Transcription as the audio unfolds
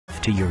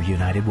to your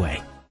United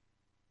Way.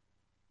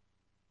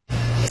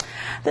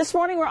 This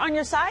morning we're on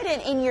your side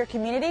and in your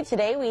community.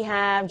 Today we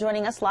have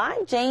joining us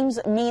live James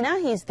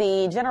Meena. He's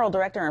the General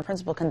Director and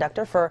Principal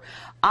Conductor for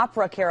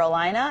Opera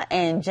Carolina.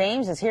 And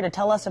James is here to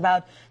tell us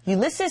about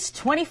Ulysses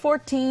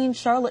 2014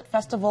 Charlotte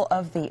Festival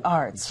of the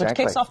Arts, which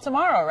kicks off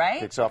tomorrow, right?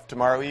 Kicks off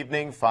tomorrow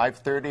evening,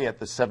 5:30 at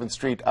the 7th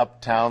Street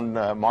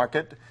Uptown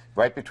Market,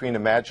 right between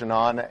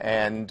Imaginon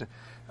and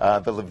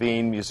the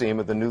Levine Museum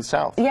of the New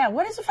South. Yeah,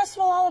 what is the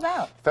festival all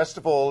about?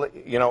 Festival,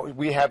 you know,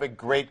 we have a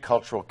great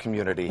cultural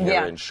community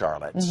here in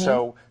Charlotte.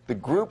 So the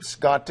groups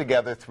got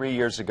together 3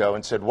 years ago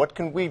and said, what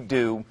can we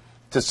do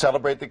to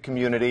celebrate the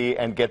community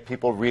and get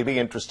people really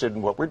interested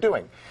in what we're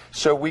doing?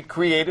 So we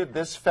created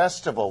this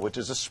festival, which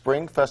is a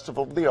spring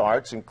festival of the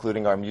arts,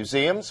 including our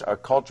museums, our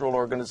cultural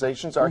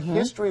organizations, our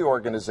history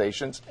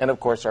organizations, and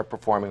of course our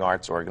performing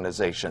arts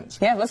organizations.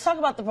 Yeah, let's talk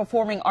about the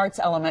performing arts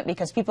element,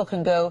 because people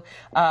can go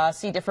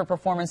see different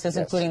performances,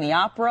 including the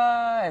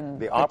opera and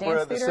the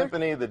opera, the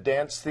symphony, the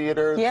dance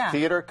theater,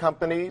 theater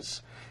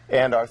companies.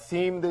 And our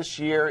theme this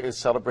year is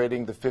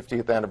celebrating the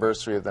 50th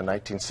anniversary of the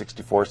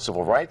 1964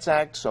 Civil Rights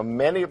Act. So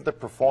many of the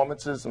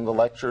performances and the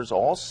lectures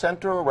all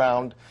center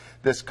around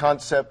this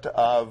concept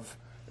of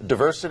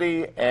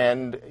diversity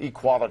and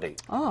equality.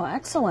 Oh,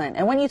 excellent.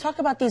 And when you talk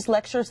about these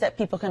lectures that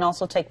people can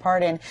also take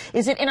part in,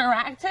 is it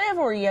interactive,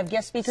 or you have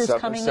guest speakers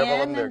coming in?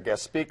 Several of them, they're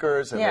guest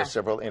speakers, and there's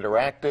several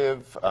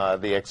interactive.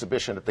 The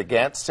exhibition at the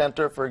Gantz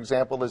Center, for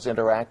example, is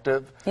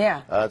interactive.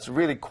 Yeah. It's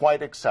really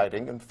quite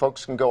exciting, and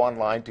folks can go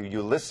online to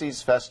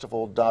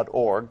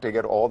ulyssesfestival.org to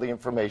get all the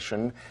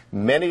information.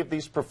 Many of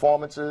these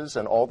performances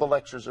and all the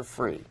lectures are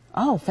free.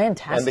 Oh,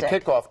 fantastic. And the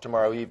kickoff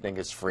tomorrow evening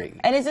is free.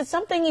 And is it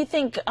something you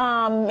think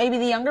maybe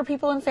the younger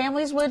people in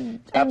families would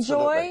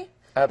enjoy?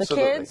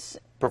 Absolutely. The kids?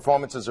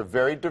 Performances are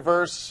very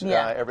diverse.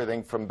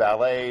 Everything from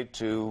ballet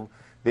to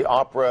the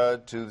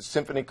opera to the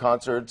symphony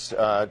concerts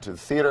to the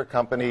theater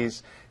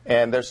companies.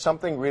 And there's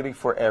something really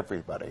for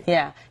everybody.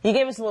 Yeah. You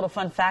gave us a little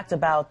fun fact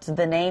about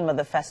the name of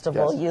the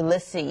festival,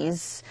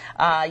 Ulysses.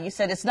 You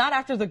said it's not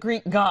after the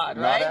Greek god,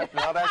 right?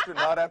 Not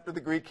after the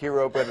Greek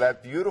hero, but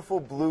that beautiful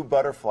blue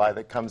butterfly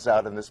that comes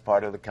out in this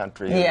part of the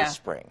country in the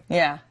spring.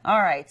 Yeah. All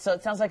right. So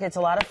it sounds like it's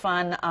a lot of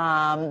fun.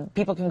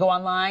 People can go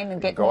online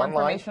and get more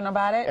information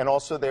about it. And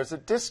also there's a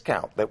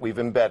discount that we've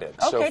embedded.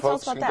 Okay, so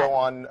folks can go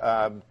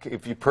on,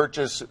 if you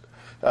purchase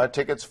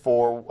tickets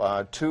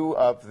for 2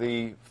 of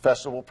the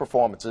festival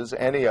performances,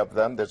 any of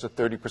them, there's a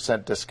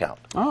 30% discount.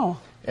 Oh.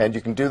 And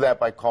you can do that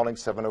by calling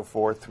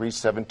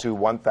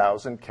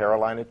 704-372-1000,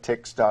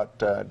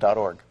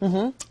 carolinatix.org.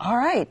 All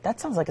right.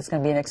 That sounds like it's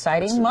going to be an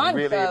exciting month.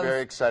 Really of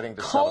very exciting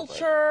to culture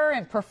celebrate.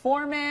 And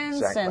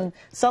performance and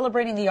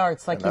celebrating the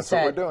arts, like you said. That's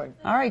what we're doing.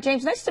 All right,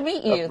 James, nice to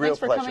meet you. Thanks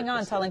for coming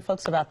on, telling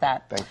folks about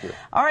that. Thank you.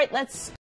 All right, let's...